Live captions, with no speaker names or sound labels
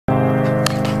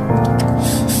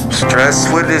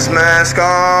Dressed with his mask on. I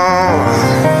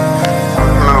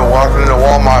remember walking into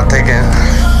Walmart thinking,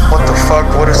 what the fuck?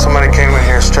 What if somebody came in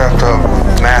here strapped up,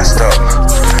 masked up?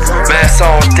 Mask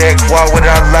on deck, why would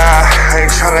I lie? I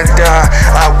ain't tryna die,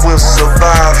 I will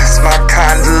survive. It's my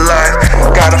kind of life.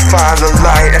 Gotta find the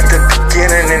light at the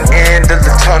beginning and end of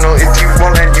the tunnel. If you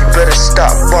running, you better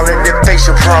stop running and face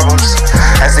your problems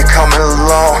as they coming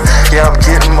along. Yeah, I'm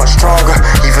getting much stronger,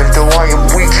 even though I am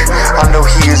weak. I know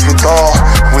He is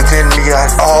within me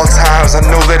at all times. I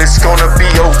know that it's gonna be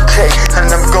okay,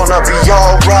 and I'm gonna be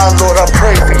alright. Lord, I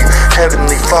pray for you,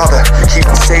 Heavenly Father. Keep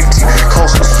me safety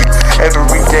close with you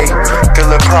every day.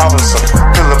 Feeling problemsome,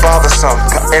 feeling bothersome,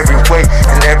 every way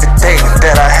and everything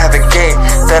that I haven't gained,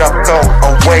 that I've thrown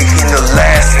away in the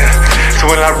last. So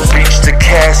when I reach the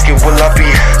casket, will I be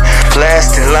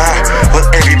last in line? Will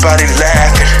everybody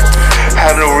laughing?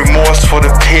 Have no remorse for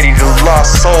the pity, the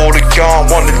lost soul, the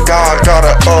gone, one, the dog,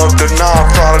 daughter of the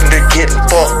non-fraudulent, they're getting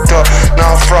fucked up.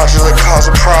 Non-fraudulent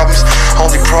causing problems,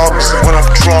 only problems is when I'm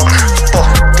drunk,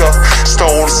 fucked up.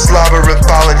 Stone, slobber and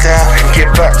falling down and get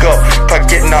back up. If I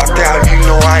get knocked down, you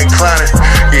know I ain't clowning.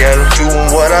 Yeah, I'm doing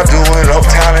what I'm doing,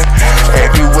 uptown and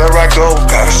everywhere I go,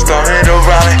 gotta stun it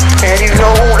around it. And you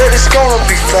know that it's gonna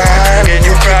be fine. And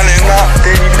if it's not,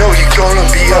 then you know you're gonna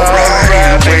be alright.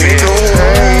 Either way it goes.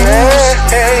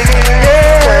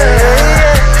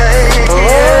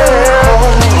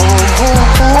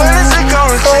 When is it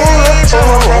gonna change?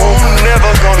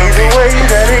 Never gonna be the way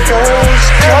that it goes.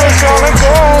 It's gonna go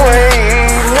away.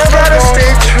 Never gotta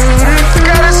stay true to you.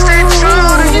 Gotta stay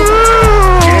true to you.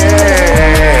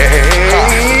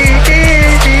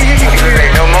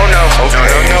 Yeah. No more no.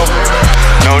 No.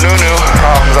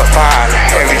 Problems are fine.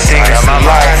 Everything is my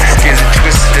life. Get it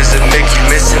twisted, does it make you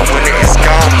miss it when it is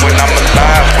gone? When I'm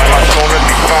alive, when I'm gonna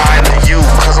be fine to you,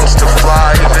 cause I'm still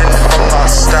fly, even from my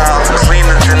style.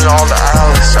 Cleaner than all the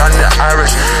eyelids. I'm the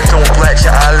Irish. Don't black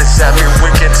your eyelids at me,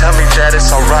 winking, tell me that it's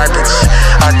alright, bitch.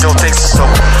 I don't think so,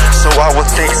 so I would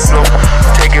think so.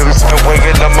 Take it, it's been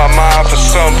weighing on my mind for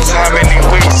some time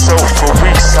anyway. So for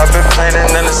weeks I've been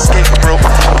planning an escape route.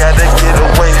 Gotta get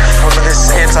away from this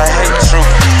anti-hate truth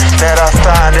that I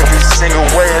find every single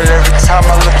way. And every time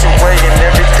I look away and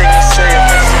everything you say, it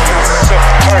makes me feel so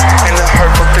hurt. And the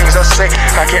hurtful things I say,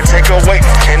 I can't take away.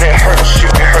 And it hurts you,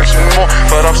 it hurts me more.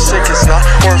 But I'm sick, it's not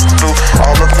worth the blue.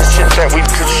 All of the shit that we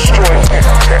could destroy.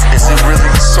 Is it really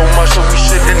so much that we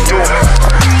should endure?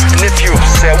 And if you're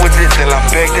upset with it, then I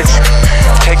beg that you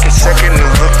take a second and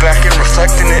look back and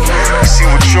reflect in it. You see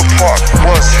what your part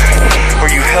was, where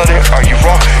you held it. Are you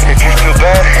wrong? If you feel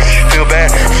bad, you feel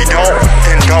bad. If you don't,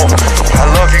 then don't. I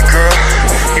love you, girl.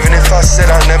 Even if I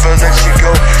said I'll never let you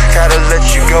go, gotta let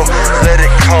you go. Let it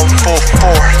come full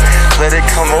force. Let it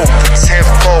come over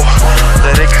tenfold.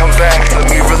 Let it come back. Let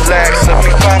me relax. Let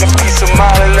me find a peace of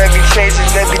mind and let me change it.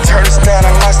 Let me turn this down.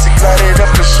 I might still light it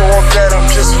up and show them that I'm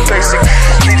just basic.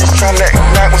 Leaders trying to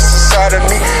ignite what's inside of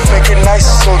me. Make it nice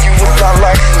so you would not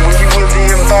like it. When you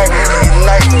really invite me to your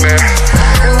nightmare.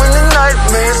 And when the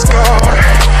nightmare's gone,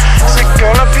 is it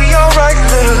gonna be alright,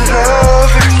 little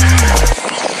love?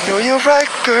 No, you're right,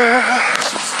 girl.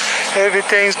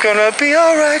 Everything's gonna be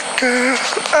alright, girl.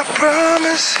 I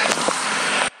promise.